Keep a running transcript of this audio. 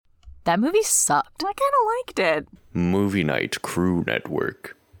That movie sucked. I kind of liked it. Movie Night Crew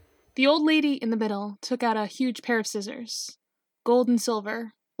Network. The old lady in the middle took out a huge pair of scissors. Gold and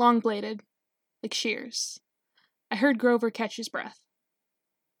silver, long-bladed, like shears. I heard Grover catch his breath.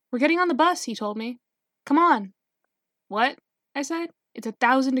 "We're getting on the bus," he told me. "Come on." "What?" I said. "It's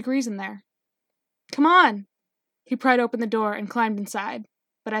 1,000 degrees in there." "Come on." He pried open the door and climbed inside,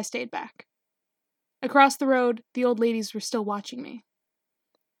 but I stayed back. Across the road, the old ladies were still watching me.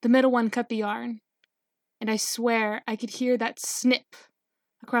 The middle one cut the yarn, and I swear I could hear that snip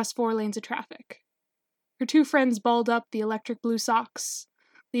across 4 lanes of traffic. Her 2 friends balled up the electric blue socks,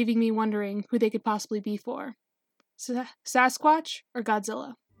 leaving me wondering who they could possibly be for. Sasquatch or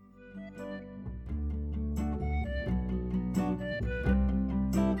Godzilla?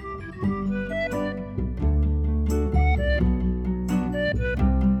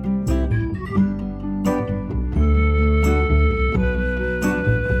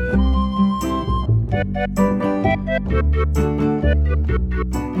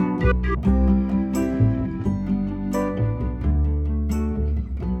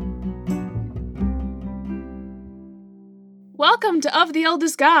 Welcome to Of the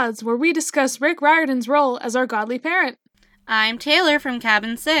Eldest Gods, where we discuss Rick Riordan's role as our godly parent. I'm Taylor from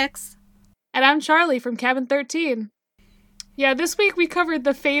Cabin 6. And I'm Charlie from Cabin 13. Yeah, this week we covered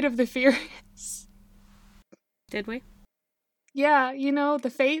the fate of the Furious. Did we? Yeah, you know, the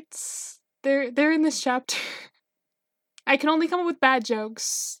fates. They're in this chapter. I can only come up with bad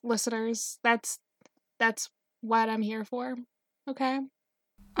jokes, listeners. That's what I'm here for. Okay?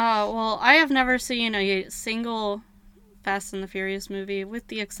 Well, I have never seen a single Fast and the Furious movie, with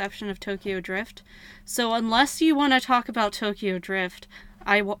the exception of Tokyo Drift. So unless you want to talk about Tokyo Drift,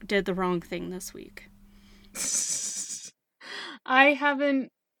 I did the wrong thing this week. I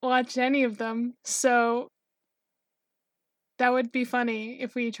haven't watched any of them, so that would be funny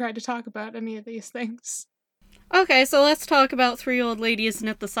if we tried to talk about any of these things. Okay, so let's talk about 3 old ladies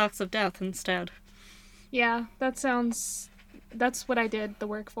knit the socks of death instead. Yeah, that's what I did the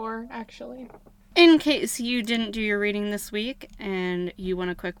work for, actually. In case you didn't do your reading this week and you want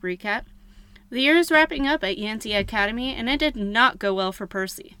a quick recap, the year is wrapping up at Yancey Academy, and it did not go well for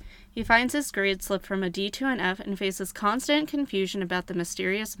Percy. He finds his grades slip from a D to an F and faces constant confusion about the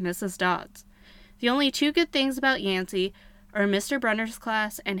mysterious Mrs. Dodds. The only 2 good things about Yancey are Mr. Brunner's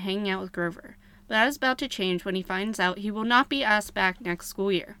class and hanging out with Grover, but that is about to change when he finds out he will not be asked back next school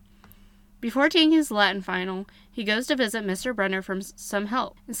year. Before taking his Latin final, he goes to visit Mr. Brunner for some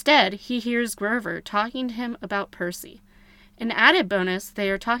help. Instead, he hears Grover talking to him about Percy. An added bonus, they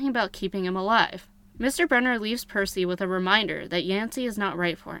are talking about keeping him alive. Mr. Brunner leaves Percy with a reminder that Yancey is not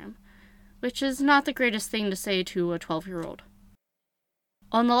right for him, which is not the greatest thing to say to a 12-year-old.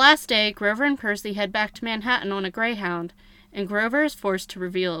 On the last day, Grover and Percy head back to Manhattan on a Greyhound, and Grover is forced to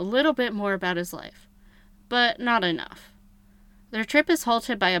reveal a little bit more about his life. But not enough. Their trip is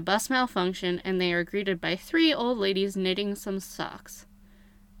halted by a bus malfunction, and they are greeted by 3 old ladies knitting some socks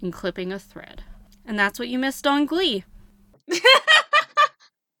and clipping a thread. And that's what you missed on Glee.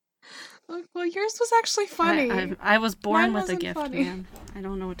 Well, yours was actually funny. I was born Mine with a wasn't gift, funny. man. I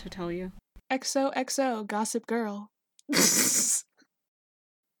don't know what to tell you. XOXO, Gossip Girl. That's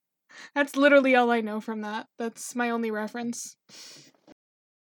literally all I know from that. That's my only reference.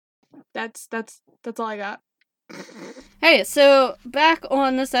 That's all I got. Hey, so back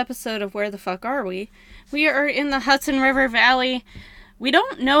on this episode of Where the Fuck Are We? We are in the Hudson River Valley. We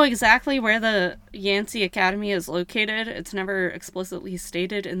don't know exactly where the Yancey Academy is located. It's never explicitly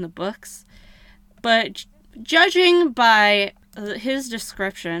stated in the books. But judging by his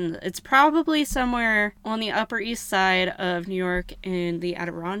description, it's probably somewhere on the Upper East Side of New York in the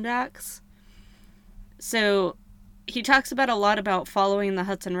Adirondacks. So he talks about a lot about following the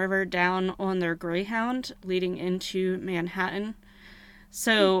Hudson River down on their Greyhound leading into Manhattan.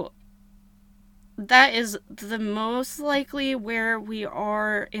 So that is the most likely where we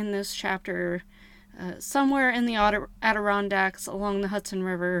are in this chapter, somewhere in the Adirondacks along the Hudson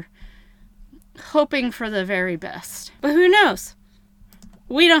River, hoping for the very best. But who knows?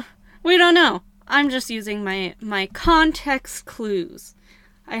 We don't know. I'm just using my context clues.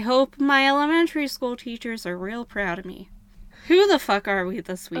 I hope my elementary school teachers are real proud of me. Who the fuck are we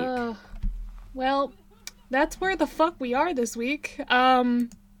this week? Well, that's where the fuck we are this week. Am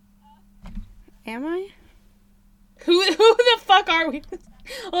I? Who the fuck are we?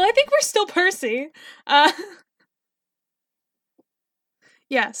 Well, I think we're still Percy.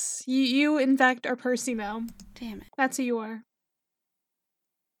 Yes, you in fact are Percy now. Damn it. That's who you are.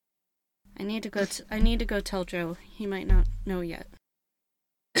 I need to go tell Joe. He might not know yet.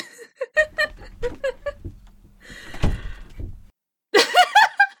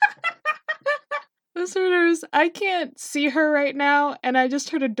 Listeners, I can't see her right now, and I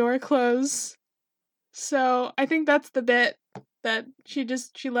just heard a door close. So I think that's the bit that she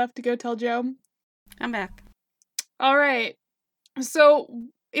left to go tell Joe. I'm back. All right. So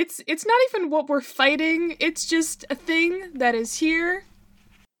it's not even what we're fighting. It's just a thing that is here.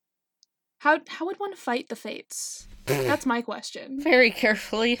 How would one fight the fates? That's my question. Very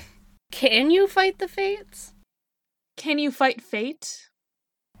carefully. Can you fight the fates? Can you fight fate?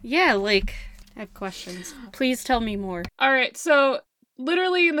 Yeah, like, I have questions. Please tell me more. All right. So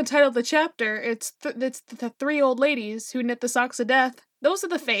literally in the title of the chapter, it's the three old ladies who knit the socks of death. Those are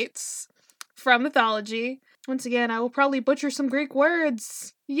the fates from mythology. Once again, I will probably butcher some Greek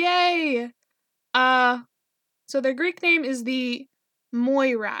words. Yay! So their Greek name is the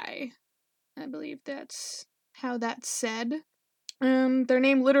Moirai. I believe that's how that's said. Their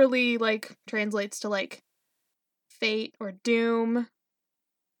name literally, like, translates to, like, fate or doom.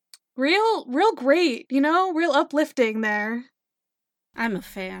 Real great, you know? Real uplifting there. I'm a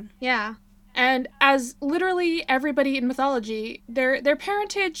fan. Yeah. And as literally everybody in mythology, their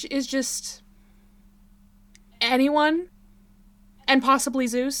parentage is just anyone, and possibly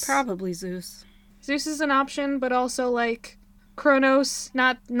Zeus. Probably Zeus. Zeus is an option, but also like Kronos,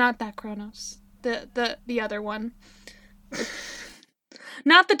 not that Kronos, the other one,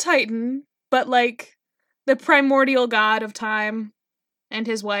 not the Titan, but like the primordial god of time and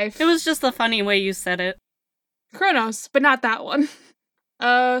his wife. It was just the funny way you said it. Kronos, but not that one.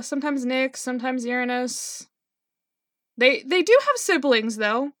 Sometimes Nyx, sometimes Uranus. They do have siblings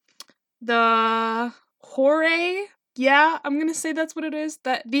though. The Horae, yeah, I'm gonna say that's what it is.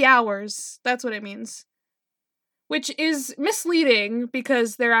 The hours, that's what it means. Which is misleading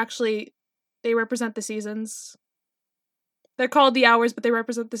because they represent the seasons. They're called the hours, but they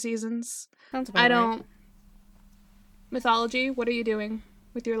represent the seasons. Sounds about right. Mythology, what are you doing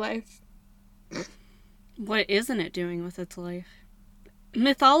with your life? What isn't it doing with its life?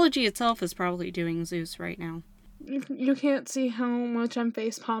 Mythology itself is probably doing Zeus right now. You can't see how much I'm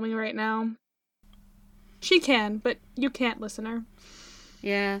face palming right now. She can, but you can't, listener.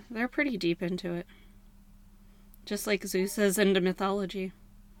 Yeah, they're pretty deep into it. Just like Zeus is into mythology.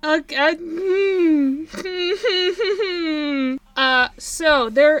 Okay. So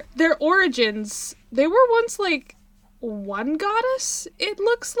their origins, they were once like one goddess, it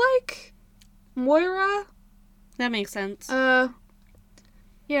looks like. Moira? That makes sense.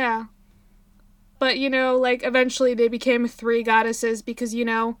 Yeah. But, you know, like, eventually they became three goddesses because, you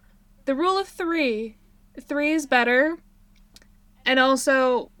know, the rule of three. Three is better. And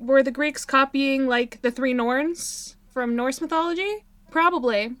also, were the Greeks copying, like, the three Norns from Norse mythology?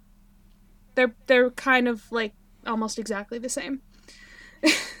 Probably. They're kind of, like, almost exactly the same.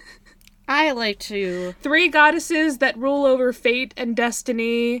 I like to... Three goddesses that rule over fate and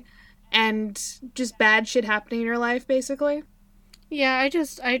destiny and just bad shit happening in your life, basically. Yeah, I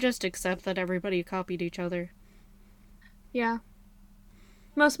just accept that everybody copied each other. Yeah.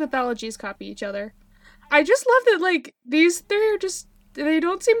 Most mythologies copy each other. I just love that, like, these three are just, they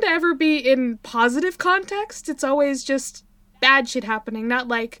don't seem to ever be in positive context. It's always just bad shit happening, not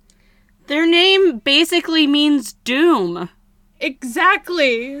like... Their name basically means doom.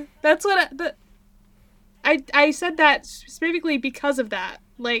 Exactly. That's what I said that specifically because of that.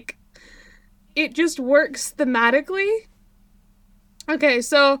 Like, it just works thematically. Okay,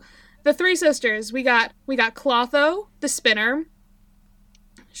 so the three sisters, we got Clotho, the spinner.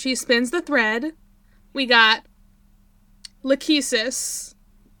 She spins the thread. We got Lachesis.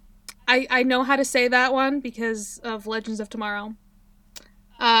 I know how to say that one because of Legends of Tomorrow.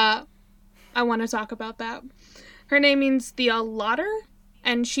 I want to talk about that. Her name means the allotter,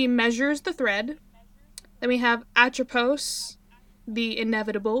 and she measures the thread. Then we have Atropos, the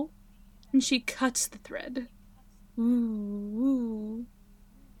inevitable, and she cuts the thread. Ooh.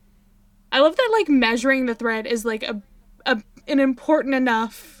 I love that, like, measuring the thread is, like, an important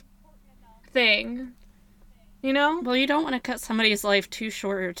enough thing. You know? Well, you don't want to cut somebody's life too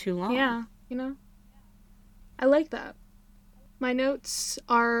short or too long. Yeah, you know? I like that. My notes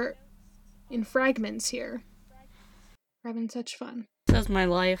are in fragments here. We're having such fun. That's my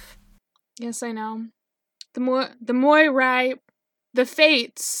life. Yes, I know. The Moirai, the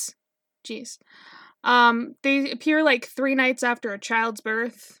Fates. Jeez. They appear like 3 nights after a child's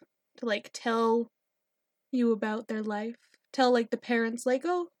birth to like tell you about their life. Tell like the parents like,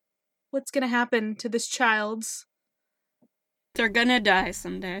 oh, what's gonna happen to this child's? They're gonna die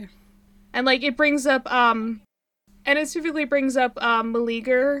someday. And like it brings up and it specifically brings up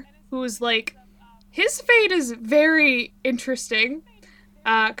Meleager, who's like his fate is very interesting.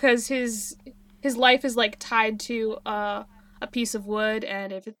 'Cause his life is like tied to a piece of wood,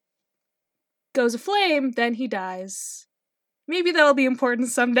 and if goes aflame, then he dies. Maybe that'll be important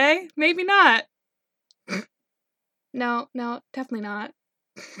someday. Maybe not. No, definitely not.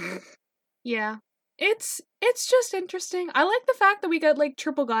 Yeah. It's just interesting. I like the fact that we got, like,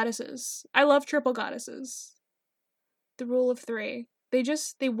 triple goddesses. I love triple goddesses. The rule of 3.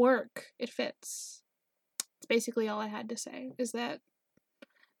 They work. It fits. It's basically all I had to say, is that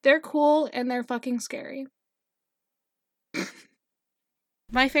they're cool and they're fucking scary.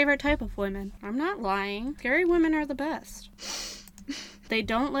 My favorite type of women. I'm not lying. Scary women are the best. They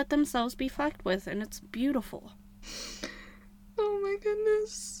don't let themselves be fucked with, and it's beautiful. Oh my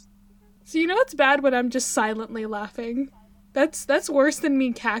goodness. So you know what's bad when I'm just silently laughing? That's worse than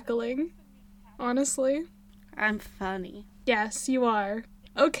me cackling. Honestly. I'm funny. Yes, you are.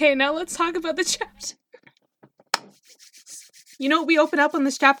 Okay, now let's talk about the chapter. You know what we open up on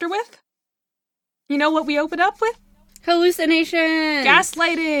this chapter with? You know what we open up with? Hallucination!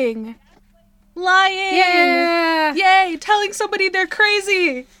 Gaslighting! Lying! Yeah! Yay! Telling somebody they're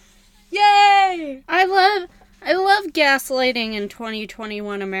crazy! Yay! I love gaslighting in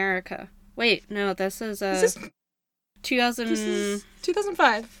 2021 America. Wait, no, this is This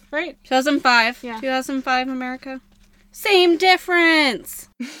 2005, right? 2005. Yeah. 2005 America. Same difference!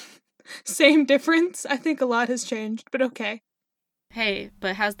 Same difference? I think a lot has changed, but okay. Hey,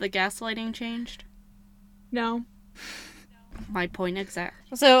 but has the gaslighting changed? No. My point exact.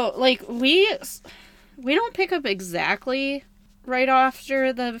 So, like, we don't pick up exactly right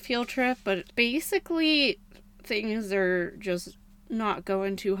after the field trip, but basically things are just not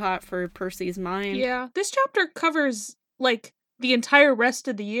going too hot for Percy's mind. Yeah. This chapter covers, like, the entire rest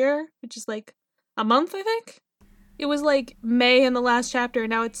of the year, which is, like, a month, I think? It was, like, May in the last chapter, and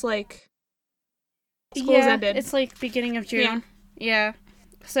now it's, like, school's ended. It's, like, beginning of June. Yeah.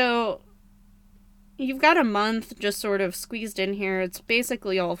 So you've got a month just sort of squeezed in here. It's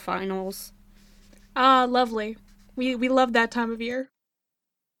basically all finals. Ah, lovely. We love that time of year.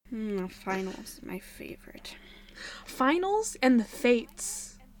 Finals, my favorite. Finals and the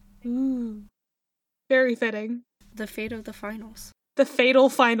fates. Ooh. Very fitting. The fate of the finals. The fatal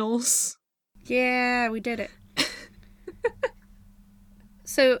finals. Yeah, we did it.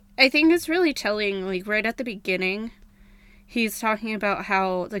 So I think it's really telling, like, right at the beginning, he's talking about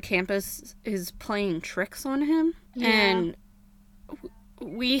how the campus is playing tricks on him. Yeah. And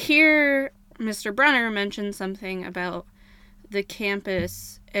we hear Mr. Brenner mention something about the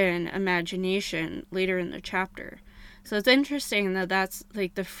campus and imagination later in the chapter. So it's interesting that that's,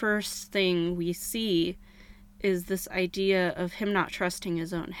 like, the first thing we see is this idea of him not trusting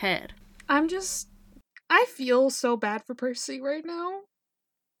his own head. I feel so bad for Percy right now.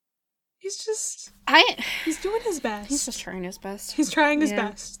 He's doing his best. He's just trying his best. He's trying his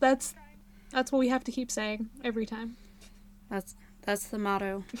best. That's what we have to keep saying every time. That's the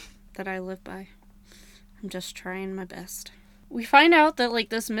motto that I live by. I'm just trying my best. We find out that, like,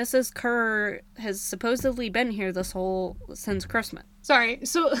 this Mrs. Kerr has supposedly been here since Christmas. Sorry.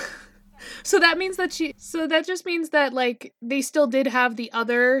 So that means that that just means that, like, they still did have the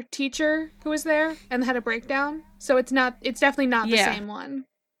other teacher who was there and had a breakdown. So it's definitely not the same one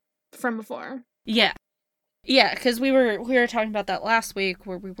from before. Yeah. Yeah, because we were talking about that last week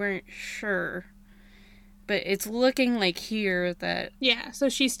where we weren't sure. But it's looking like here that... Yeah, so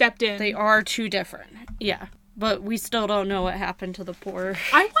she stepped in. They are two different. Yeah. But we still don't know what happened to the poor...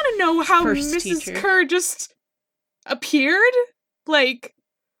 I want to know how Mrs. teacher. Kerr just appeared? Like,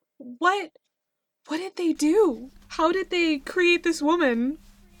 what did they do? How did they create this woman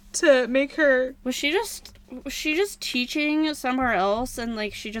to make her... Was she just teaching somewhere else and,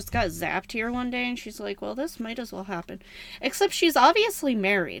 like, she just got zapped here one day and she's like, well, this might as well happen. Except she's obviously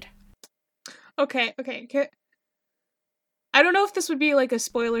married. Okay. I don't know if this would be, like, a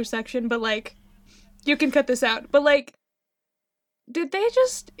spoiler section, but, like, you can cut this out. But, like,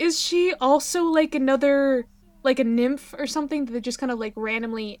 is she also, like, another, like, a nymph or something that they just kind of, like,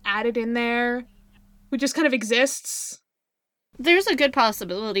 randomly added in there? Who just kind of exists? There's a good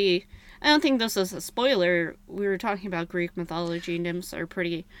possibility. I don't think this is a spoiler. We were talking about Greek mythology. Nymphs are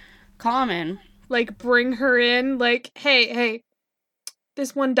pretty common. Like, bring her in, like, hey,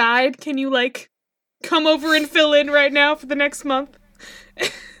 this one died. Can you, like, come over and fill in right now for the next month?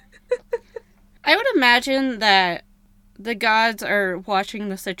 I would imagine that the gods are watching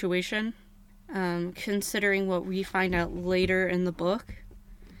the situation, considering what we find out later in the book.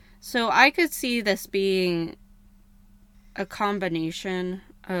 So I could see this being a combination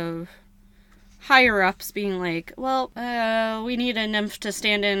of higher-ups being like, well, we need a nymph to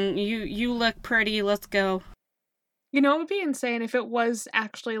stand in. You look pretty, let's go. You know, it would be insane if it was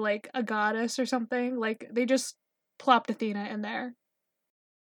actually, like, a goddess or something. Like, they just plopped Athena in there.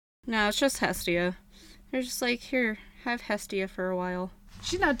 No, it's just Hestia. They're just like, here, have Hestia for a while.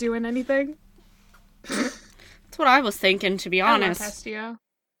 She's not doing anything. That's what I was thinking, to be honest. I love Hestia.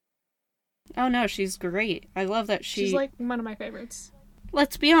 Oh no, she's great. I love that She's like one of my favorites.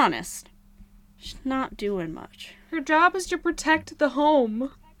 Let's be honest. She's not doing much. Her job is to protect the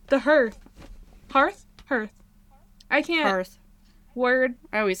home. The hearth. Hearth? Hearth. I can't. Hearth. Word.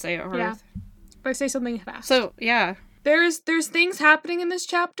 I always say it, hearth. Yeah. If I say something fast. So, yeah. There's things happening in this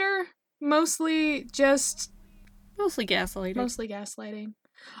chapter. Mostly gaslighting.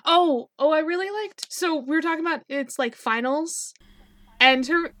 Oh, I really liked. So we were talking about it's like finals, and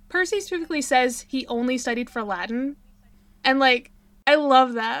Percy specifically says he only studied for Latin, and like I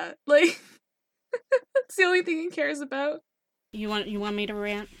love that. Like it's the only thing he cares about. You want me to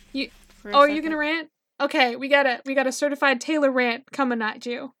rant? Are you gonna rant? Okay, we got a certified Taylor rant coming at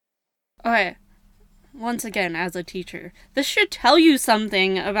you. Okay. Once again, as a teacher, this should tell you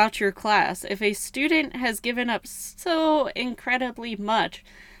something about your class if a student has given up so incredibly much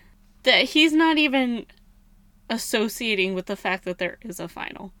that he's not even associating with the fact that there is a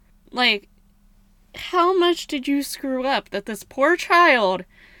final. Like, how much did you screw up that this poor child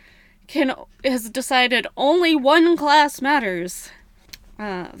has decided only one class matters?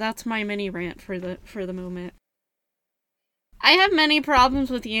 That's my mini rant for the moment. I have many problems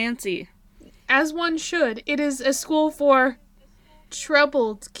with Yancey. As one should. It is a school for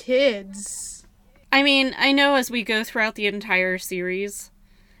troubled kids. I mean, I know as we go throughout the entire series,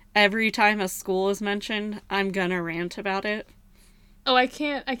 every time a school is mentioned, I'm gonna rant about it. Oh, I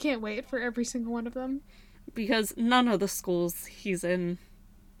can't wait for every single one of them. Because none of the schools he's in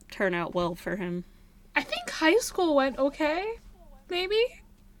turn out well for him. I think high school went okay. Maybe?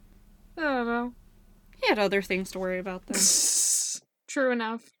 I don't know. He had other things to worry about then. True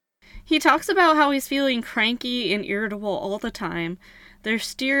enough. He talks about how he's feeling cranky and irritable all the time. There's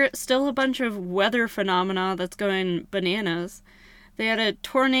still a bunch of weather phenomena that's going bananas. They had a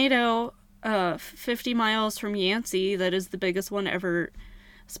tornado 50 miles from Yancey that is the biggest one ever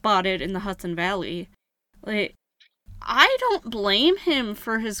spotted in the Hudson Valley. Like, I don't blame him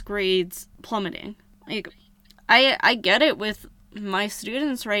for his grades plummeting. Like, I get it with my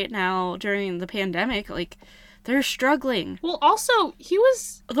students right now during the pandemic. Like, they're struggling. Well, also,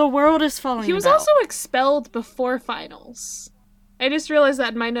 the world is falling apart. He was also expelled before finals. I just realized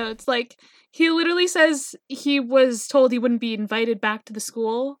that in my notes. Like, he literally says he was told he wouldn't be invited back to the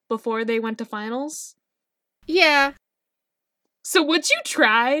school before they went to finals. Yeah. So would you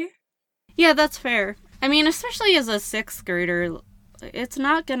try? Yeah, that's fair. I mean, especially as a 6th grader, it's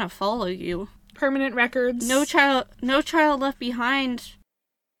not gonna follow you. Permanent records. No child left behind.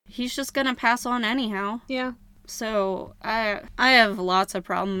 He's just gonna pass on anyhow. Yeah. So I have lots of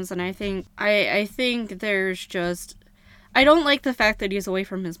problems, and I think there's just, I don't like the fact that he's away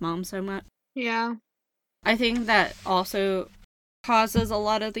from his mom so much. Yeah. I think that also causes a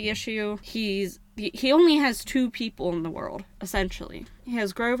lot of the issue. He only has 2 people in the world, essentially. He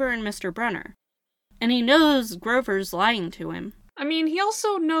has Grover and Mr. Brenner. And he knows Grover's lying to him. I mean, he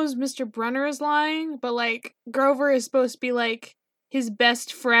also knows Mr. Brenner is lying, but, like, Grover is supposed to be, like, his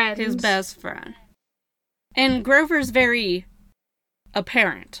best friend. His best friend. And Grover's very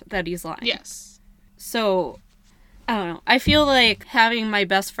apparent that he's lying. Yes. So, I don't know. I feel like having my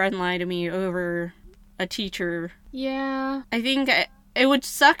best friend lie to me over a teacher. Yeah. I think it would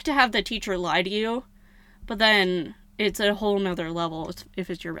suck to have the teacher lie to you, but then it's a whole nother level if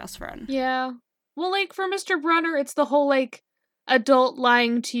it's your best friend. Yeah. Well, like, for Mr. Brenner, it's the whole, like, adult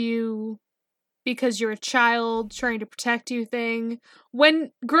lying to you because you're a child trying to protect you thing.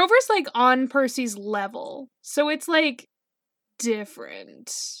 When Grover's, like, on Percy's level. So it's, like,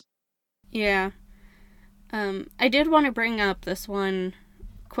 different. Yeah. I did want to bring up this one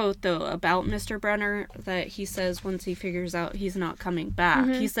quote, though, about Mr. Brenner that he says once he figures out he's not coming back.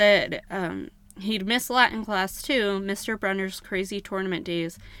 Mm-hmm. He said he'd miss Latin class, too, Mr. Brenner's crazy tournament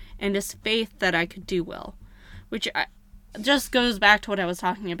days, and his faith that I could do well. Which just goes back to what I was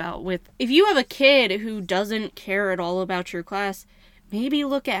talking about with, if you have a kid who doesn't care at all about your class, maybe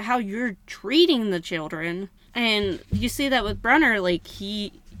look at how you're treating the children. And you see that with Brenner, like,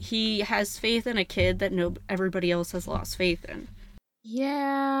 he has faith in a kid that everybody else has lost faith in.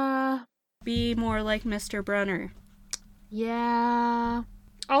 Yeah. Be more like Mr. Brenner. Yeah.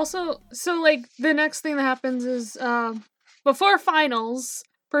 Also, so, like, the next thing that happens is, before finals,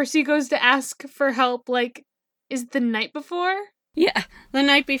 Percy goes to ask for help, like, is it the night before? Yeah, the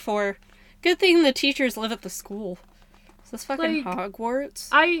night before. Good thing the teachers live at the school. Is this fucking like, Hogwarts?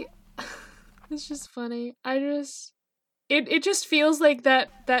 It's just funny. It just feels like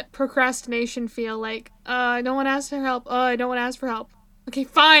that procrastination feel, like, I don't want to ask for help. Oh, I don't want to ask for help. Okay,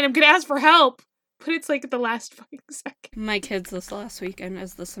 fine, I'm gonna ask for help. But it's like at the last fucking second. My kids this last weekend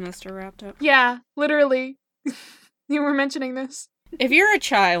as the semester wrapped up. Yeah, literally. You were mentioning this. If you're a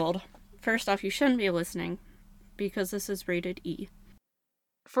child, first off, you shouldn't be listening because this is rated E.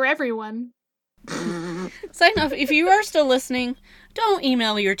 For everyone. Sign off. If you are still listening, don't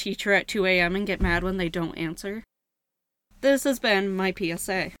email your teacher at 2 a.m. and get mad when they don't answer. This has been my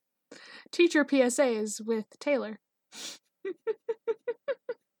PSA. Teacher PSA is with Taylor.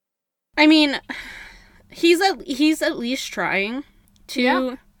 I mean, he's at least trying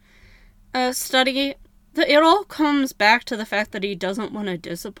to study. It all comes back to the fact that he doesn't want to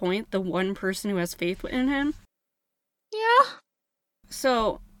disappoint the one person who has faith in him. Yeah.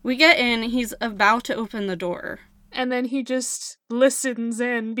 So, we get in, he's about to open the door. And then he just listens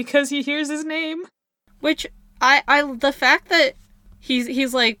in because he hears his name. Which, the fact that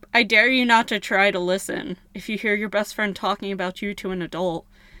he's like, I dare you not to try to listen if you hear your best friend talking about you to an adult.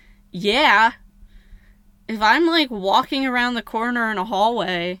 Yeah. If I'm, like, walking around the corner in a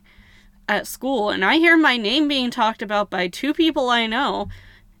hallway at school and I hear my name being talked about by two people I know,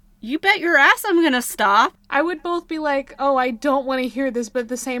 you bet your ass I'm gonna stop. I would both be like, oh, I don't want to hear this, but at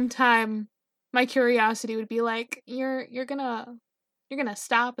the same time, my curiosity would be like, you're gonna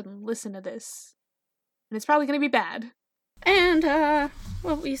stop and listen to this. And it's probably gonna be bad. And,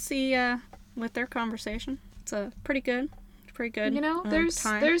 what we see, with their conversation, it's pretty good. You know, there's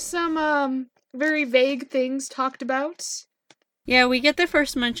time. some, very vague things talked about. Yeah, we get the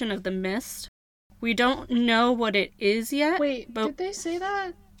first mention of the mist. We don't know what it is yet. Wait, but did they say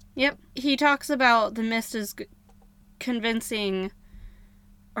that? Yep. He talks about the mist is convincing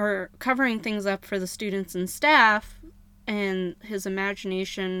or covering things up for the students and staff, and his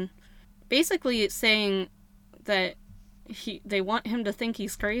imagination basically saying that they want him to think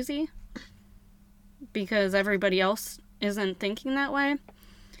he's crazy because everybody else isn't thinking that way.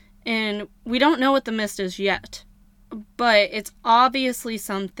 And we don't know what the mist is yet, but it's obviously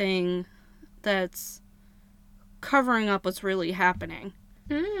something that's covering up what's really happening.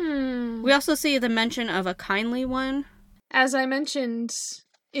 We also see the mention of a kindly one. As I mentioned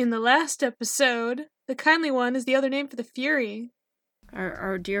in the last episode, the kindly one is the other name for the Fury.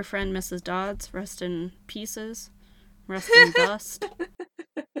 Our dear friend Mrs. Dodds, rest in pieces. Rest in dust.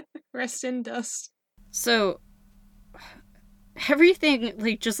 Rest in dust. So,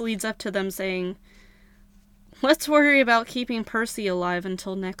 everything just leads up to them saying, let's worry about keeping Percy alive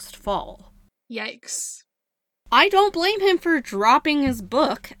until next fall. Yikes. I don't blame him for dropping his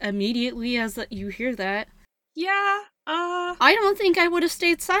book immediately as you hear that. Yeah, I don't think I would have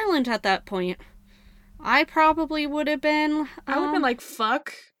stayed silent at that point. I probably would have been... I would have been like,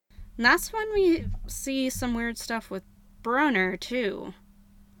 fuck. And that's when we see some weird stuff with Brunner, too.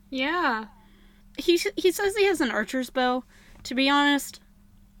 Yeah. He says he has an archer's bow. To be honest,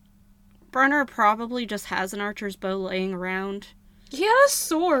 Brunner probably just has an archer's bow laying around. He had a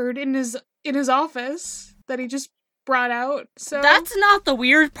sword in his office that he just brought out, so... That's not the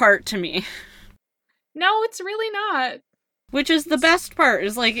weird part to me. No, it's really not. Which is the best part,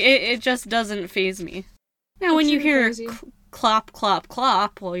 is like, it just doesn't faze me. Now, when you hear clop, clop,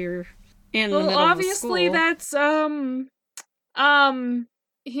 clop while you're in the middle of the school... obviously that's,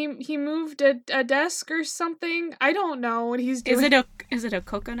 he moved a desk or something. I don't know what he's doing. Is it a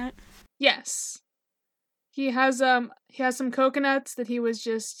coconut? Yes. He has some coconuts that he was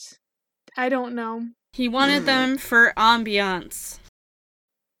just... I don't know. He wanted them for ambiance.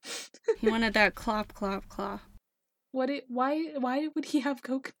 He wanted that clop, clop, clop. Why would he have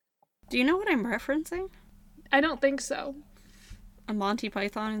coconut? Do you know what I'm referencing? I don't think so. A Monty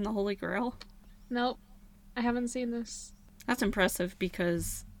Python and the Holy Grail? Nope. I haven't seen this. That's impressive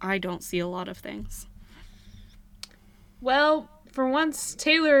because I don't see a lot of things. Well, for once,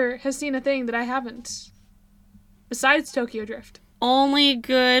 Taylor has seen a thing that I haven't. Besides Tokyo Drift. Only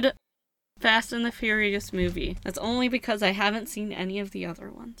good Fast and the Furious movie. That's only because I haven't seen any of the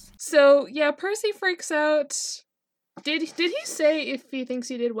other ones. So, yeah, Percy freaks out. Did he say if he thinks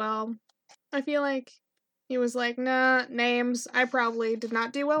he did well? I feel like he was like, nah, names. I probably did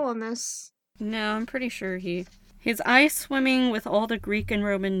not do well on this. No, I'm pretty sure his eyes swimming with all the Greek and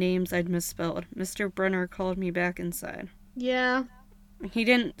Roman names I'd misspelled. Mr. Brunner called me back inside. Yeah. He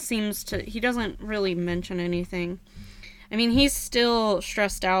doesn't really mention anything. I mean, he's still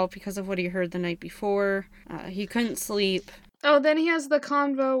stressed out because of what he heard the night before. He couldn't sleep. Oh, then he has the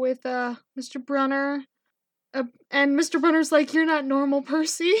convo with Mr. Brunner. And Mr. Brunner's like, you're not normal,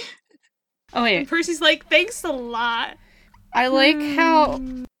 Percy. Oh, wait. And Percy's like, thanks a lot. I like how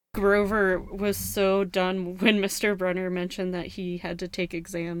Grover was so done when Mr. Brunner mentioned that he had to take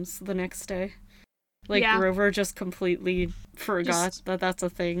exams the next day. Like, Yeah. Grover just completely forgot that that's a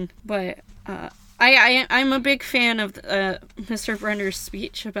thing. But I'm a big fan of Mr. Brenner's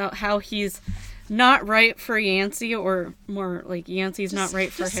speech about how he's not right for Yancey, or more like Yancey's not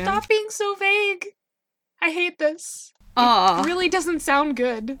right for him. Stop being so vague. I hate this. Aw. It really doesn't sound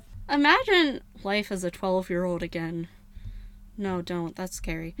good. Imagine life as a 12-year-old again. No, don't. That's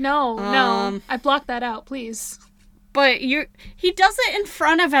scary. No. I blocked that out, please. But he does it in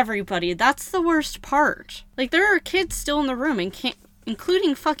front of everybody. That's the worst part. Like, there are kids still in the room,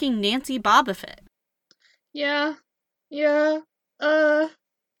 including fucking Nancy Bobbitt. Yeah.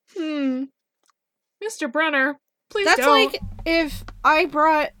 Mr. Brenner, please That's don't. like if I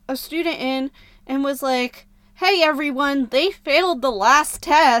brought a student in and was like, hey everyone, they failed the last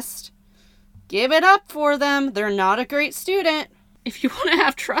test. Give it up for them. They're not a great student. If you want to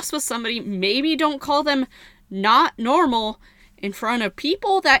have trust with somebody, maybe don't call them not normal in front of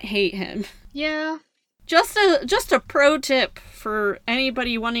people that hate him. Yeah. Just a pro tip for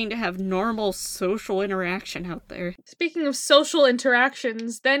anybody wanting to have normal social interaction out there. Speaking of social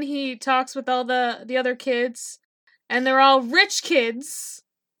interactions, then he talks with all the other kids, and they're all rich kids.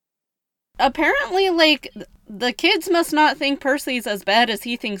 Apparently, like, the kids must not think Percy's as bad as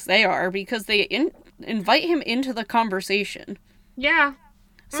he thinks they are, because they invite him into the conversation. Yeah.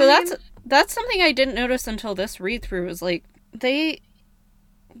 So that's something I didn't notice until this read-through, is like, they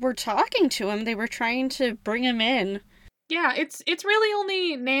were talking to him, they were trying to bring him in. Yeah, it's really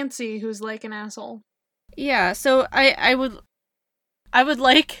only Nancy who's like an asshole. Yeah, so I would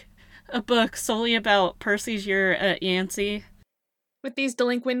like a book solely about Percy's year at Yancey. With these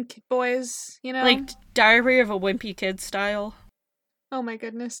delinquent boys, you know? Like, Diary of a Wimpy Kid style. Oh my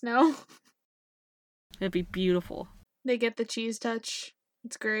goodness, no. It'd be beautiful. They get the cheese touch.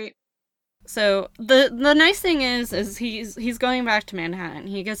 It's great. So, the nice thing is he's going back to Manhattan.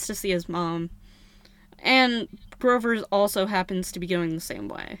 He gets to see his mom. And Grover also happens to be going the same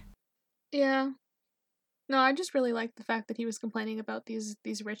way. Yeah. No, I just really like the fact that he was complaining about these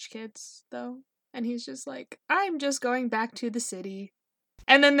rich kids, though. And he's just like, I'm just going back to the city.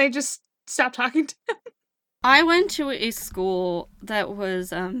 And then they just stop talking to him. I went to a school that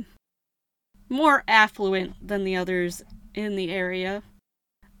was more affluent than the others in the area.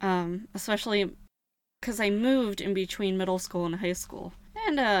 Especially because I moved in between middle school and high school.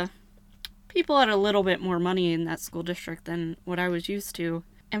 And people had a little bit more money in that school district than what I was used to.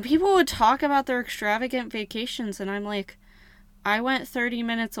 And people would talk about their extravagant vacations, and I'm like, I went 30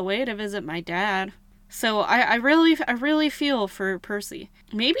 minutes away to visit my dad. So I really feel for Percy.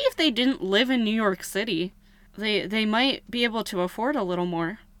 Maybe if they didn't live in New York City, they might be able to afford a little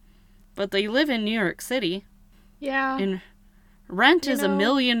more. But they live in New York City. Yeah. And rent is $1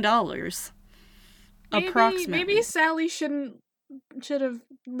 million. Approximately. Maybe Sally should have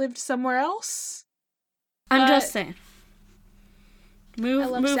lived somewhere else. I'm just saying. I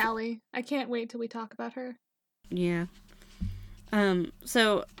love Sally. I can't wait till we talk about her. Yeah.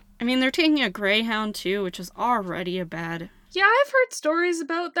 So, I mean, they're taking a Greyhound, too, which is already a bad... Yeah, I've heard stories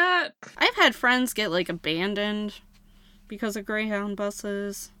about that. I've had friends get, like, abandoned because of Greyhound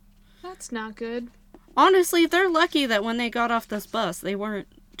buses. That's not good. Honestly, they're lucky that when they got off this bus, they weren't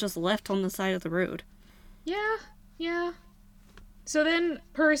just left on the side of the road. Yeah. So then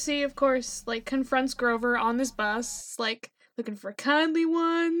Percy, of course, like, confronts Grover on this bus, like, looking for kindly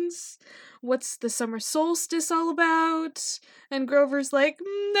ones. What's the summer solstice all about? And Grover's like,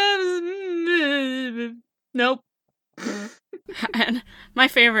 nope. And my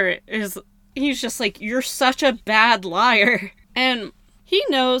favorite is, he's just like, you're such a bad liar. And he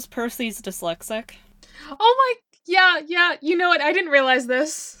knows Percy's dyslexic. Oh my, yeah, you know what, I didn't realize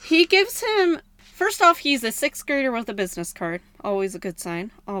this. He gives him, first off, he's a 6th grader with a business card. Always a good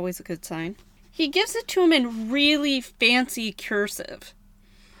sign. He gives it to him in really fancy cursive.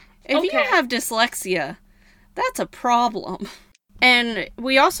 If you have dyslexia, that's a problem. And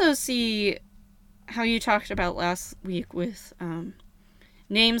we also see how you talked about last week with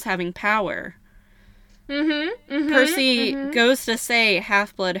names having power. Percy goes to say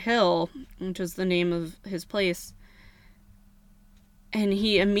Half-Blood Hill, which is the name of his place, and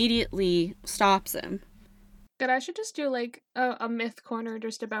he immediately stops him. Good, I should just do, like, a myth corner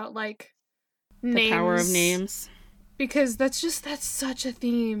just about, like, names. The power of names. Because that's such a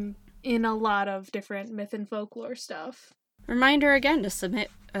theme in a lot of different myth and folklore stuff. Reminder again to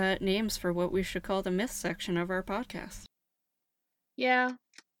submit names for what we should call the myth section of our podcast. Yeah.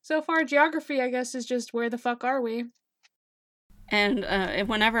 So far, geography, I guess, is just where the fuck are we? And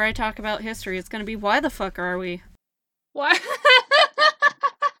whenever I talk about history, it's going to be why the fuck are we? Why?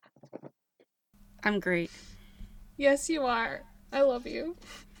 I'm great. Yes, you are. I love you.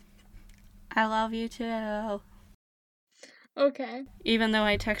 I love you too. Okay. Even though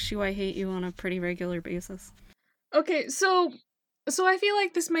I text you I hate you on a pretty regular basis. Okay, so I feel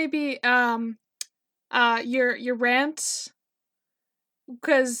like this may be your rant,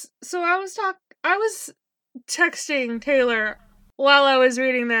 cuz I was texting Taylor while I was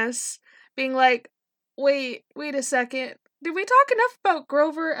reading this, being like, wait a second. Did we talk enough about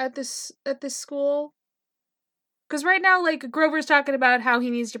Grover at this school? Because right now, like, Grover's talking about how he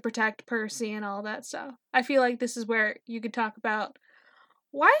needs to protect Percy and all that stuff. I feel like this is where you could talk about,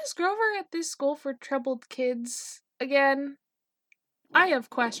 why is Grover at this school for troubled kids again? I have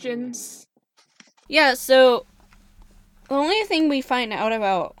questions. Yeah, so the only thing we find out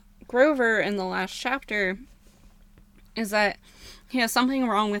about Grover in the last chapter is that he has something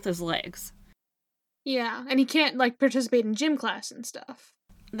wrong with his legs. Yeah, and he can't, like, participate in gym class and stuff.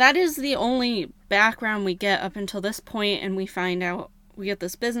 That is the only background we get up until this point, and we find out we get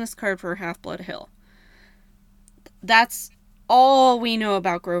this business card for Half-Blood Hill. That's all we know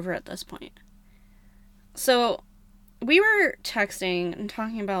about Grover at this point. So we were texting and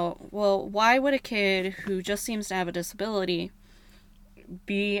talking about, well, why would a kid who just seems to have a disability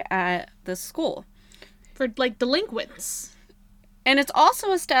be at this school? For, like, delinquents. And it's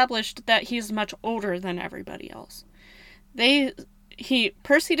also established that he's much older than everybody else.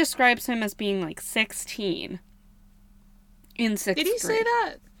 Percy describes him as being like 16 in 6th grade. Did he say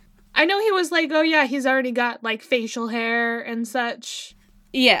that? I know he was like, oh yeah, he's already got like facial hair and such.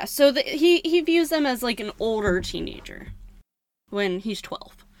 Yeah, so he views them as like an older teenager when he's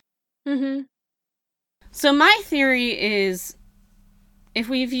 12. Mm-hmm. So my theory is, if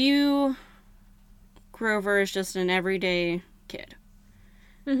we view Grover as just an everyday kid,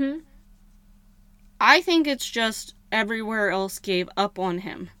 mm-hmm, I think it's just everywhere else gave up on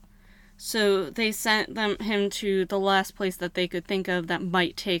him. So they sent him to the last place that they could think of that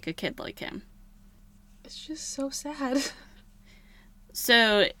might take a kid like him. It's just so sad.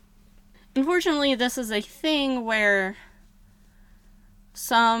 So, unfortunately, this is a thing where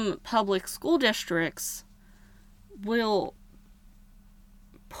some public school districts will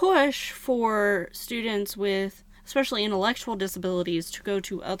push for students with, especially intellectual disabilities, to go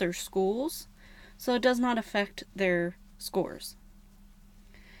to other schools, so it does not affect their scores.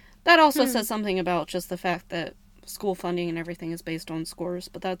 That also says something about just the fact that school funding and everything is based on scores,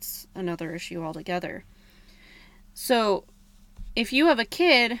 but that's another issue altogether. So, if you have a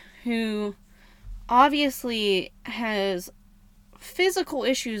kid who obviously has physical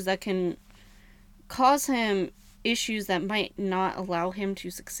issues that can cause him issues that might not allow him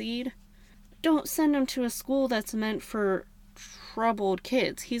to succeed, don't send him to a school that's meant for troubled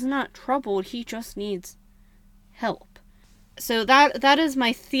kids. He's not troubled, he just needs help. So that is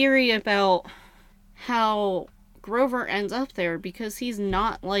my theory about how Grover ends up there, because he's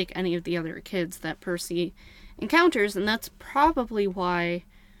not like any of the other kids that Percy encounters, and that's probably why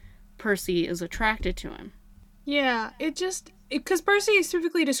Percy is attracted to him. Yeah, because Percy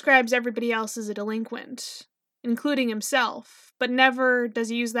specifically describes everybody else as a delinquent, including himself, but never does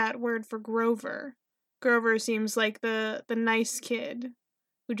he use that word for Grover. Grover seems like the nice kid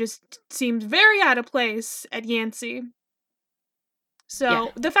who just seems very out of place at Yancey. So, yeah.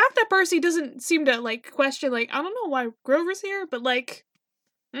 The fact that Percy doesn't seem to, like, question, like, I don't know why Grover's here, but, like,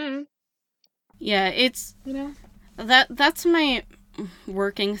 Yeah, it's, you know? That's my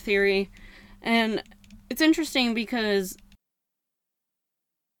working theory, and it's interesting because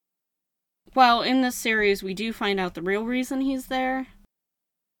while in this series we do find out the real reason he's there,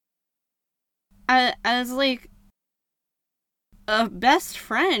 as, like, a best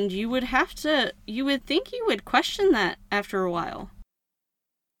friend, you would think you would question that after a while.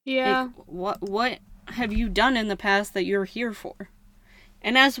 Yeah. Like, what have you done in the past that you're here for?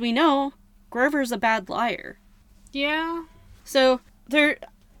 And as we know, Grover's a bad liar. Yeah. So,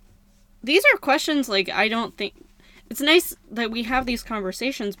 these are questions, like, I don't think... It's nice that we have these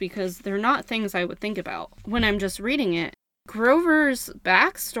conversations because they're not things I would think about when I'm just reading it. Grover's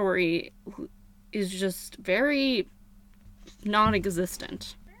backstory is just very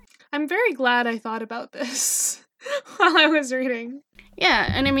non-existent. I'm very glad I thought about this while I was reading.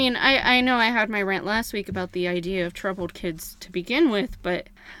 Yeah, and I mean, I know I had my rant last week about the idea of troubled kids to begin with, but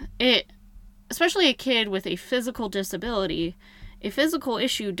especially a kid with a physical disability, a physical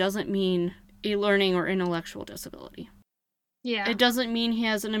issue doesn't mean a learning or intellectual disability. Yeah. It doesn't mean he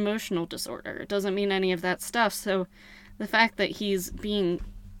has an emotional disorder. It doesn't mean any of that stuff. So the fact that he's being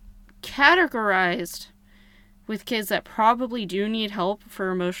categorized with kids that probably do need help for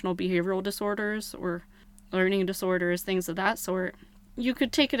emotional behavioral disorders or learning disorders, things of that sort, you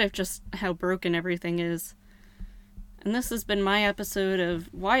could take it as just how broken everything is And this has been my episode of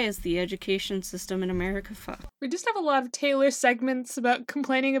Why is the Education System in America Fucked? We just have a lot of Taylor segments about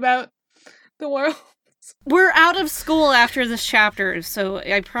complaining about the world. We're out of school after this chapter, so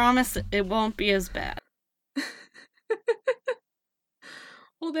I promise it won't be as bad.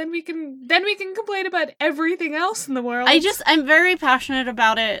 Well, then we can complain about everything else in the world. I'm very passionate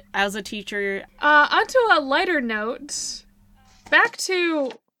about it as a teacher. Onto a lighter note, back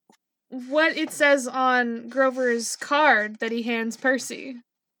to what it says on Grover's card that he hands Percy.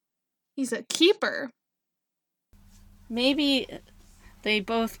 He's a keeper. Maybe they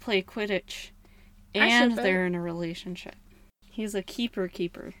both play Quidditch, and they're in a relationship. He's a keeper.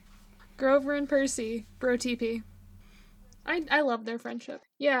 Grover and Percy, bro TP. I love their friendship.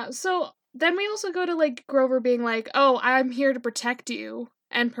 Yeah, so then we also go to, like, Grover being like, oh, I'm here to protect you.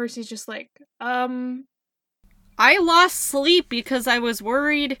 And Percy's just like, I lost sleep because I was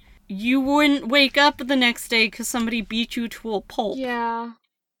worried you wouldn't wake up the next day because somebody beat you to a pulp. Yeah.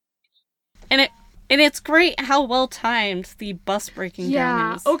 And it's great how well timed the bus breaking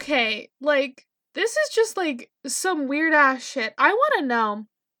down is. Yeah, okay. Like, this is just, like, some weird-ass shit. I want to know,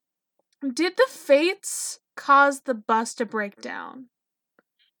 did the Fates cause the bus to break down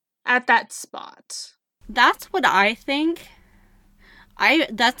at that spot? That's what I think.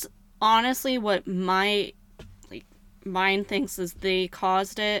 That's honestly what my mind thinks is they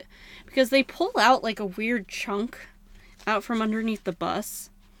caused it, because they pull out like a weird chunk out from underneath the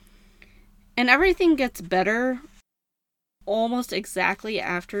bus, and everything gets better almost exactly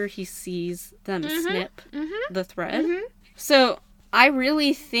after he sees them snip the thread. So I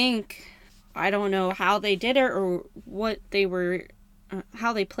really think, I don't know how they did it or what they were,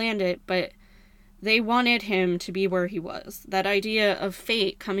 how they planned it, but they wanted him to be where he was. That idea of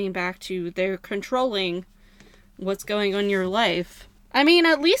fate coming back to they're controlling what's going on in your life. I mean,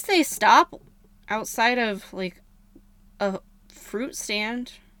 at least they stop outside of, like, a fruit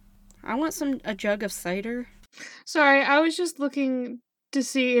stand. I want a jug of cider. Sorry, I was just looking to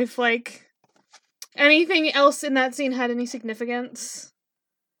see if, like, anything else in that scene had any significance.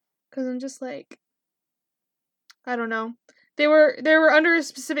 Because I'm just like, I don't know. They were under a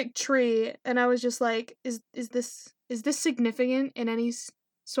specific tree, and I was just like, is this significant in any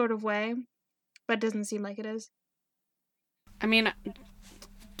sort of way? But it doesn't seem like it is. I mean,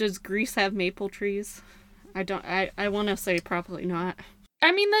 does Greece have maple trees? I want to say probably not.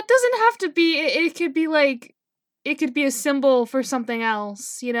 I mean, that doesn't have to be, it could be like, it could be a symbol for something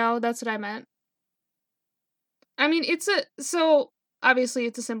else, you know? That's what I meant. I mean, so, obviously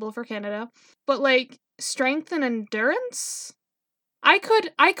it's a symbol for Canada, but, like, strength and endurance? I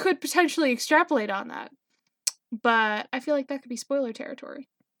could potentially extrapolate on that, but I feel like that could be spoiler territory.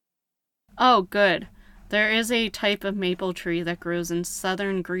 Oh, good. There is a type of maple tree that grows in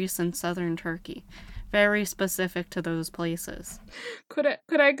southern Greece and southern Turkey. Very specific to those places.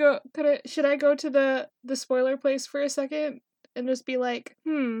 Should I go to the spoiler place for a second and just be like,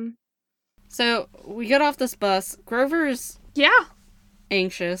 So, we get off this bus. Grover's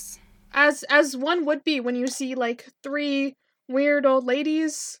anxious. As one would be when you see, like, 3 weird old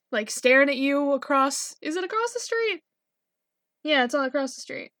ladies, like, staring at you across... Is it across the street? Yeah, it's all across the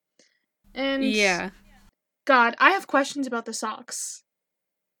street. And... Yeah. God, I have questions about the socks.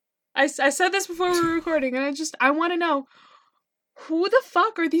 I said this before we were recording, and I want to know, who the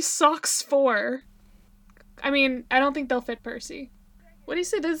fuck are these socks for? I mean, I don't think they'll fit Percy. What do you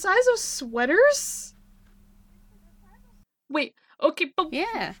say, the size of sweaters? Wait, okay, but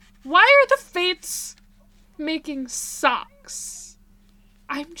yeah. Why are the Fates making socks?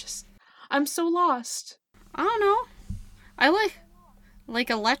 I'm so lost. I don't know. I like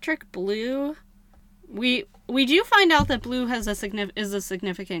electric blue. We do find out that blue is a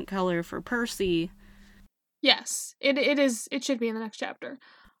significant color for Percy. Yes, it is. It should be in the next chapter.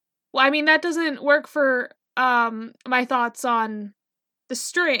 Well, I mean, that doesn't work for my thoughts on the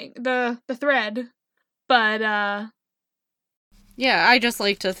string, the thread, but yeah, I just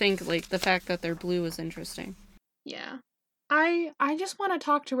like to think, like, the fact that they're blue is interesting. Yeah. I just want to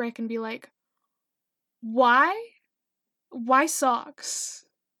talk to Rick and be like, why socks?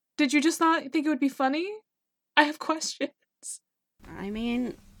 Did you just not think it would be funny? I have questions. I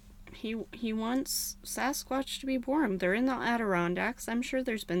mean, he wants Sasquatch to be born. They're in the Adirondacks. I'm sure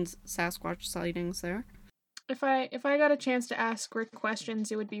there's been Sasquatch sightings there. If I got a chance to ask Rick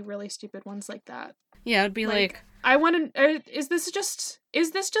questions, it would be really stupid ones like that. Yeah, it'd be like I want to. Is this just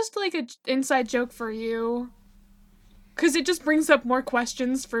like an inside joke for you? Because it just brings up more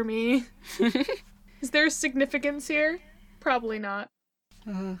questions for me. Is there significance here? Probably not.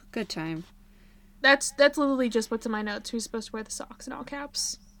 Good time. That's literally just what's in my notes. Who's supposed to wear the socks in all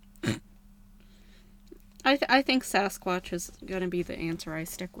caps? I think Sasquatch is gonna be the answer I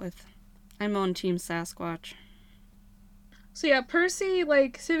stick with. I'm on Team Sasquatch. So yeah, Percy,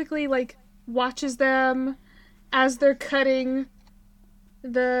 like, specifically, like, watches them as they're cutting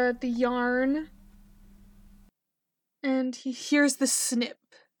the yarn. And he hears the snip.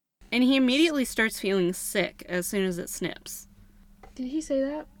 And he immediately starts feeling sick as soon as it snips. Did he say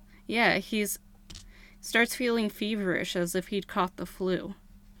that? Yeah, he's starts feeling feverish as if he'd caught the flu.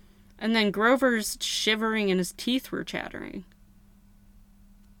 And then Grover's shivering and his teeth were chattering.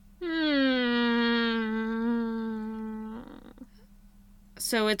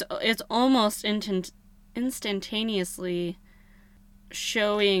 So it's almost instantaneously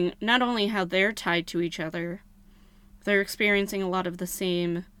showing not only how they're tied to each other, they're experiencing a lot of the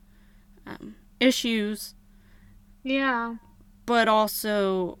same issues. Yeah. But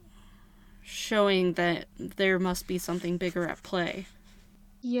also showing that there must be something bigger at play.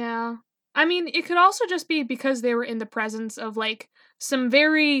 Yeah. I mean, it could also just be because they were in the presence of, like, some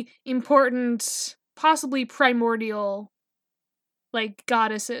very important, possibly primordial, like,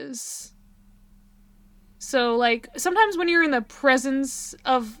 goddesses. So, like, sometimes when you're in the presence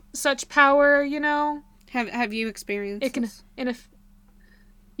of such power, you know... Have you experienced it can, this?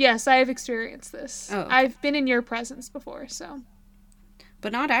 Yes, I have experienced this. Oh. I've been in your presence before, so...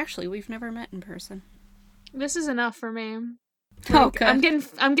 But not actually. We've never met in person. This is enough for me. Like, Okay. I'm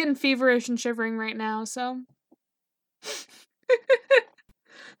getting feverish and shivering right now, so...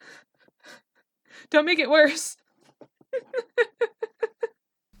 Don't make it worse.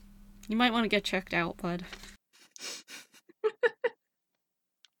 You might want to get checked out, bud.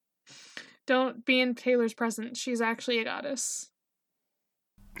 Don't be in Taylor's presence. She's actually a goddess.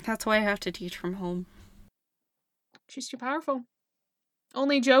 That's why I have to teach from home. She's too powerful.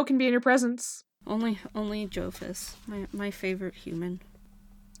 Only Joe can be in your presence. Only Jophis, my favorite human.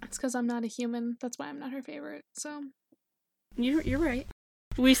 It's because I'm not a human. That's why I'm not her favorite, so... You're right.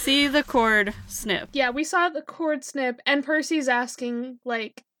 We see the cord snip. Yeah, we saw the cord snip, and Percy's asking,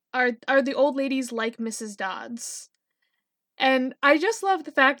 like, are the old ladies like Mrs. Dodds? And I just love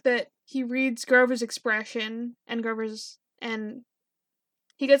the fact that he reads Grover's expression, and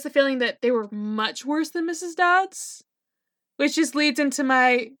he gets the feeling that they were much worse than Mrs. Dodds. Which just leads into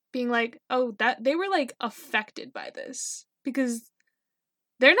my being like, oh, that they were, like, affected by this. Because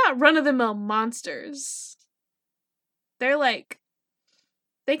they're not run-of-the-mill monsters. They're, like,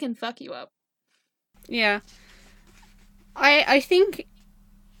 they can fuck you up. Yeah. I think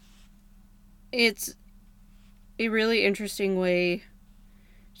it's a really interesting way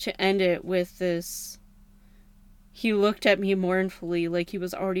to end it with this. He looked at me mournfully like he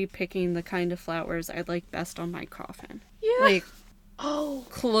was already picking the kind of flowers I'd like best on my coffin. Yeah. Like,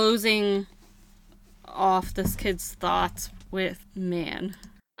 closing off this kid's thoughts with man.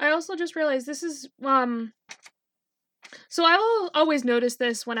 I also just realized this is, so I always noticed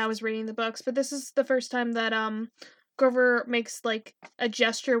this when I was reading the books, but this is the first time that, Grover makes, like, a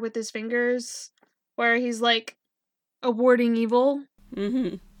gesture with his fingers where he's, like, awarding evil.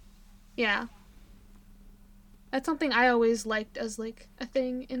 Mm-hmm. Yeah. That's something I always liked as, like, a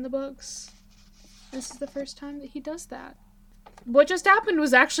thing in the books. This is the first time that he does that. What just happened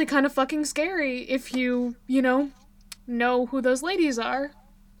was actually kind of fucking scary if you know who those ladies are.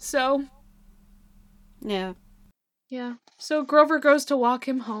 So. Yeah. Yeah. So Grover goes to walk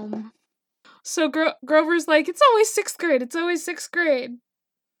him home. So Grover's like, it's always 6th grade. It's always 6th grade.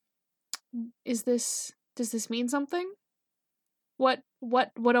 Does this mean something? What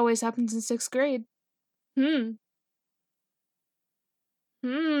always happens in 6th grade?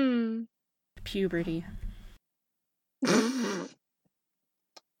 Puberty.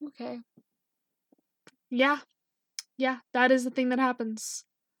 Okay. Yeah, that is the thing that happens.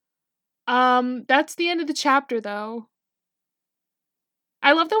 That's the end of the chapter, though.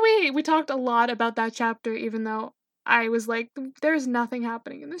 I love that we talked a lot about that chapter, even though I was like, there's nothing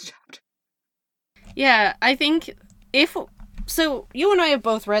happening in this chapter. Yeah, I think so you and I have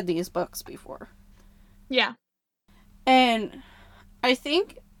both read these books before. Yeah. And I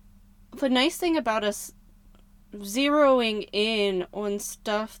think the nice thing about us zeroing in on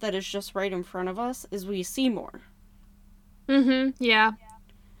stuff that is just right in front of us is we see more. Yeah.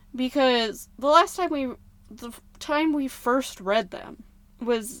 Because the time we first read them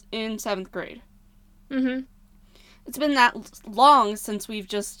was in 7th grade. It's been that long since we've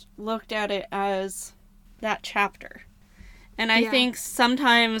just looked at it as that chapter. And I think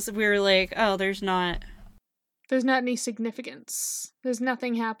sometimes we're like, oh, there's not any significance. There's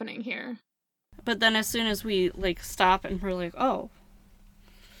nothing happening here. But then as soon as we, like, stop and we're like, oh.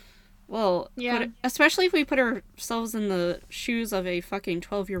 Well, yeah. Especially if we put ourselves in the shoes of a fucking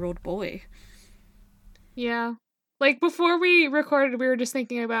 12-year-old boy. Yeah. Like, before we recorded, we were just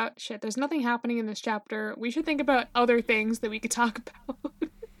thinking about, shit, there's nothing happening in this chapter. We should think about other things that we could talk about.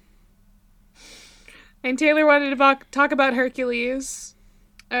 And Taylor wanted to talk about Hercules.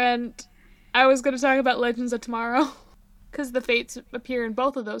 And I was going to talk about Legends of Tomorrow. Because the Fates appear in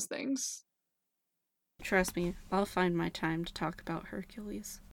both of those things. Trust me, I'll find my time to talk about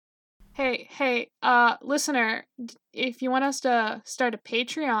Hercules. Hey, listener, if you want us to start a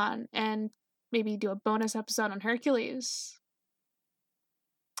Patreon and maybe do a bonus episode on Hercules,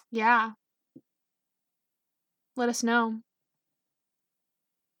 yeah, let us know.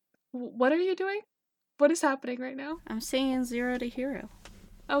 What are you doing? What is happening right now? I'm singing Zero to Hero.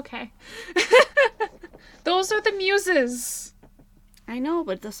 Okay. Those are the muses. I know,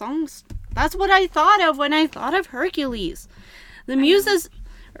 but the songs... That's what I thought of when I thought of Hercules. The muses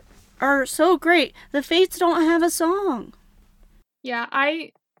are so great. The Fates don't have a song. Yeah,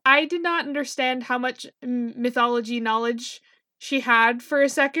 I did not understand how much mythology knowledge she had for a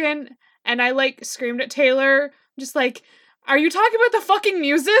second, and I, like, screamed at Taylor, just like, are you talking about the fucking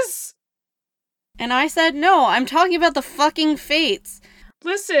muses? And I said, no, I'm talking about the fucking Fates.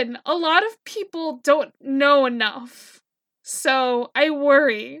 Listen, a lot of people don't know enough, so I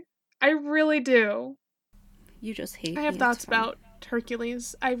worry. I really do. You just hate I have me, thoughts it's fine. about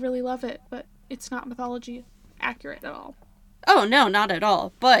Hercules. I really love it, but it's not mythology accurate at all. Oh, no, not at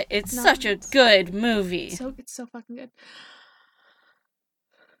all. But it's such a good movie. It's so fucking good.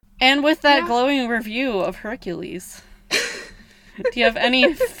 And with that glowing review of Hercules, do you have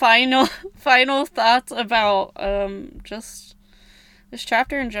any final thoughts about just this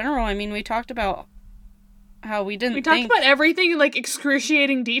chapter in general? I mean, we talked about how we talked about everything in, like,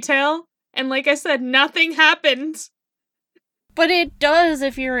 excruciating detail, and like I said, nothing happened. But it does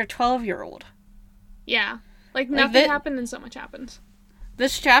if you're a 12-year-old. Yeah. Like, nothing happened and so much happened.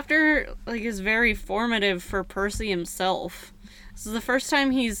 This chapter, like, is very formative for Percy himself. This is the first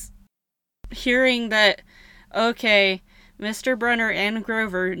time he's hearing that, okay, Mr. Brunner and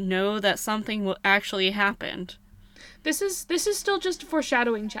Grover know that something actually happened. This is still just a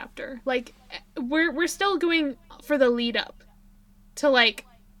foreshadowing chapter. Like, we're still going for the lead up to, like,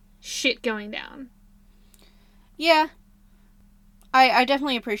 shit going down. Yeah. I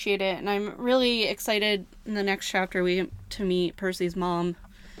definitely appreciate it, and I'm really excited in the next chapter to meet Percy's mom.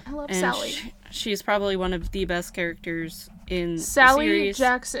 I love Sally. She's probably one of the best characters in Sally the series.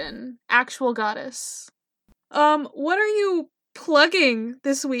 Jackson, actual goddess. What are you plugging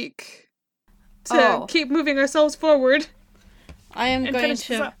this week to keep moving ourselves forward? I am going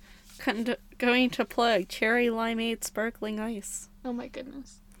to plug Cherry Limeade Sparkling Ice. Oh my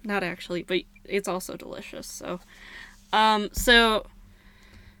goodness. Not actually, but it's also delicious, so... So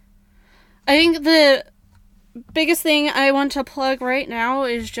I think the biggest thing I want to plug right now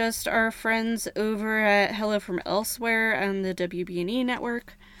is just our friends over at Hello From Elsewhere and the WB&E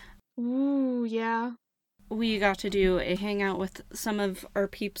network. Ooh, yeah. We got to do a hangout with some of our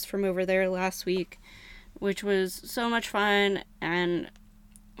peeps from over there last week, which was so much fun, and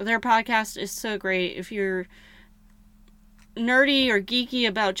their podcast is so great. If you're nerdy or geeky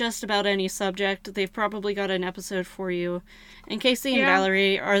about just about any subject, they've probably got an episode for you. And Casey and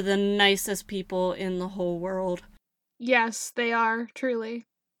Valerie are the nicest people in the whole world. Yes, they are, truly.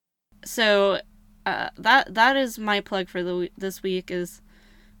 So that is my plug for this week, is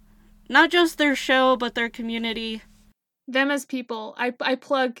not just their show, but their community. Them as people. I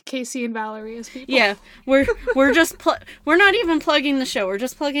plug Casey and Valerie as people. Yeah, we're just we're not even plugging the show. We're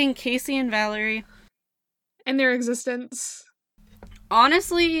just plugging Casey and Valerie and their existence.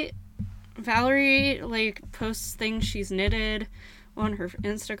 Honestly, Valerie, like, posts things she's knitted on her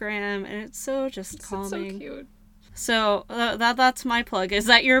Instagram, and it's so just calming. It's so cute. So that's my plug. Is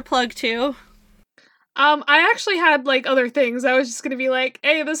that your plug too? I actually had, like, other things. I was just gonna be like,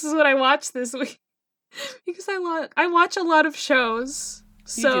 hey, this is what I watched this week. Because I watch a lot of shows.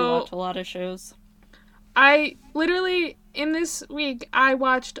 You do watch a lot of shows. I literally, in this week, I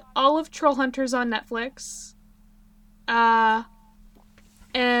watched all of Trollhunters on Netflix.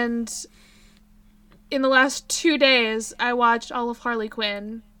 And in the last 2 days, I watched all of Harley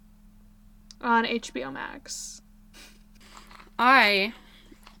Quinn on HBO Max. I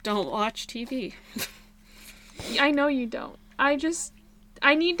don't watch TV. I know you don't. I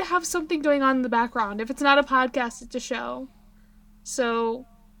need to have something going on in the background. If it's not a podcast, it's a show. So,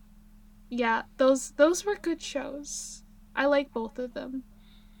 yeah, those were good shows. I like both of them.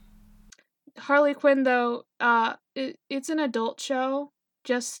 Harley Quinn, though, it's an adult show,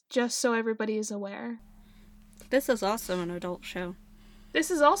 just so everybody is aware. This is also an adult show.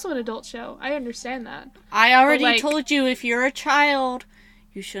 This is also an adult show. I understand that. I already told you, if you're a child,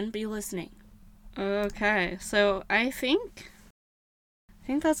 you shouldn't be listening. Okay, so I think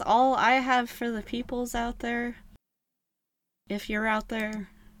that's all I have for the peoples out there. If you're out there,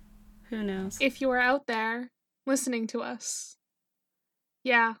 who knows? If you are out there listening to us,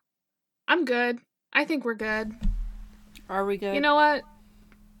 yeah, I'm good. I think we're good. Are we good? You know what?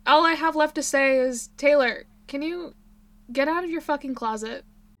 All I have left to say is, Taylor, can you get out of your fucking closet?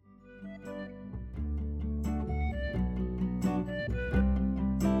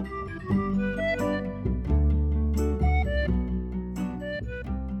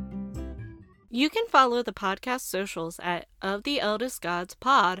 You can follow the podcast socials at Of the Eldest Gods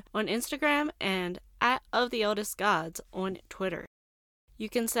Pod on Instagram and at Of the Eldest Gods on Twitter. You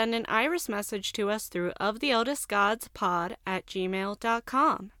can send an iris message to us through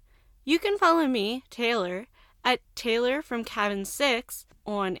oftheeldestgodspod@gmail.com. You can follow me, Taylor, at Taylor from Cabin 6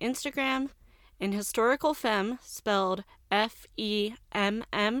 on Instagram, and Historical Femme, spelled FEMME,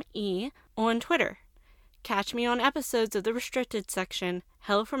 on Twitter. Catch me on episodes of the Restricted Section,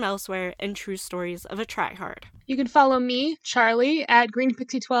 Hell from Elsewhere, and True Stories of a Tryhard. You can follow me, Charlie, at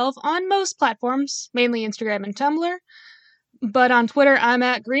GreenPixie12 on most platforms, mainly Instagram and Tumblr. But on Twitter, I'm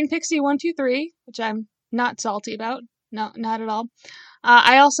at GreenPixie123, which I'm not salty about. No, not at all.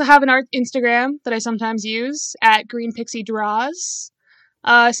 I also have an art Instagram that I sometimes use at GreenPixieDraws.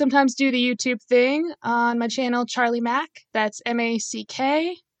 I sometimes do the YouTube thing on my channel, Charlie Mack. That's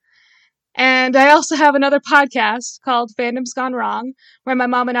MACK. And I also have another podcast called Fandom's Gone Wrong, where my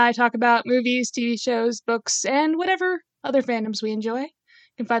mom and I talk about movies, TV shows, books, and whatever other fandoms we enjoy.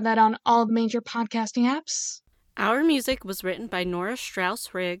 You can find that on all the major podcasting apps. Our music was written by Nora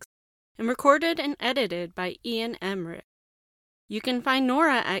Strauss-Riggs and recorded and edited by Ian Emmerich. You can find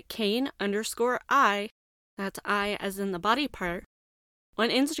Nora at Kane_I, that's I as in the body part, on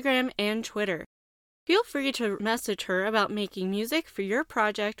Instagram and Twitter. Feel free to message her about making music for your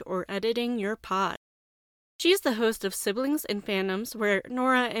project or editing your pod. She's the host of Siblings and Fandoms, where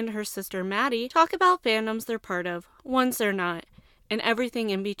Nora and her sister Maddie talk about fandoms they're part of, ones they're not, and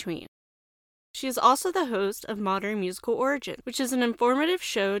everything in between. She is also the host of Modern Musical Origin, which is an informative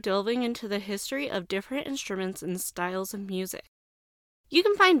show delving into the history of different instruments and styles of music. You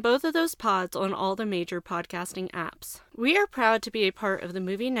can find both of those pods on all the major podcasting apps. We are proud to be a part of the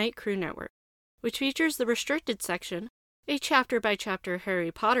Movie Night Crew Network, which features the Restricted Section, a chapter-by-chapter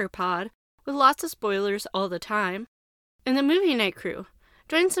Harry Potter pod with lots of spoilers all the time, and the Movie Night Crew.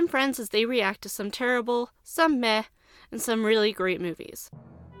 Join some friends as they react to some terrible, some meh, and some really great movies.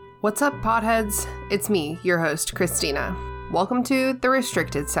 What's up, potheads? It's me, your host, Christina. Welcome to the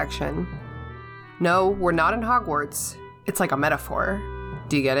Restricted Section. No, we're not in Hogwarts. It's like a metaphor.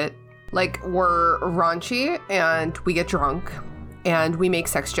 Do you get it? Like, we're raunchy, and we get drunk, and we make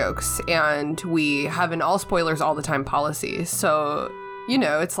sex jokes, and we have an all spoilers all the time policy. So, you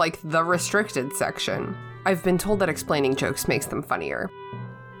know, it's like the Restricted Section. I've been told that explaining jokes makes them funnier.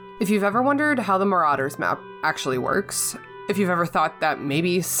 If you've ever wondered how the Marauders map actually works, if you've ever thought that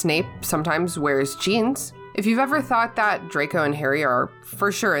maybe Snape sometimes wears jeans, if you've ever thought that Draco and Harry are for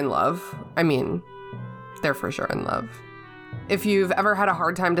sure in love, I mean, they're for sure in love. If you've ever had a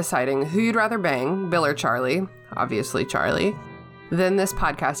hard time deciding who you'd rather bang, Bill or Charlie, obviously Charlie, then this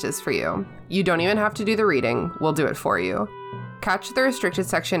podcast is for you. You don't even have to do the reading, we'll do it for you. Catch the Restricted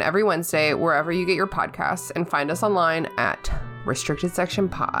Section every Wednesday wherever you get your podcasts, and find us online at Restricted Section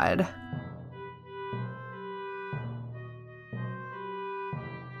Pod.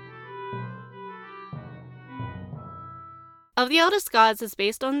 Of the Eldest Gods is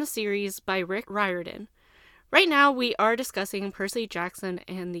based on the series by Rick Riordan. Right now, we are discussing Percy Jackson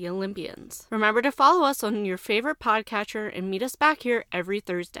and the Olympians. Remember to follow us on your favorite podcatcher and meet us back here every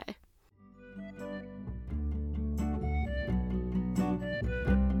Thursday.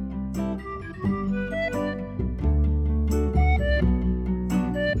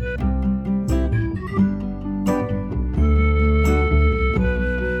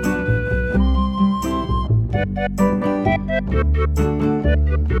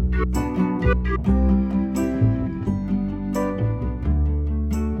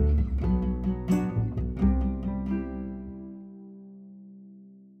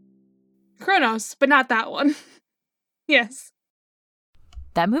 Kronos, but not that one. Yes.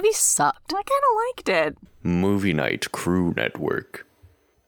 That movie sucked. I kind of liked it. Movie Night Crew Network.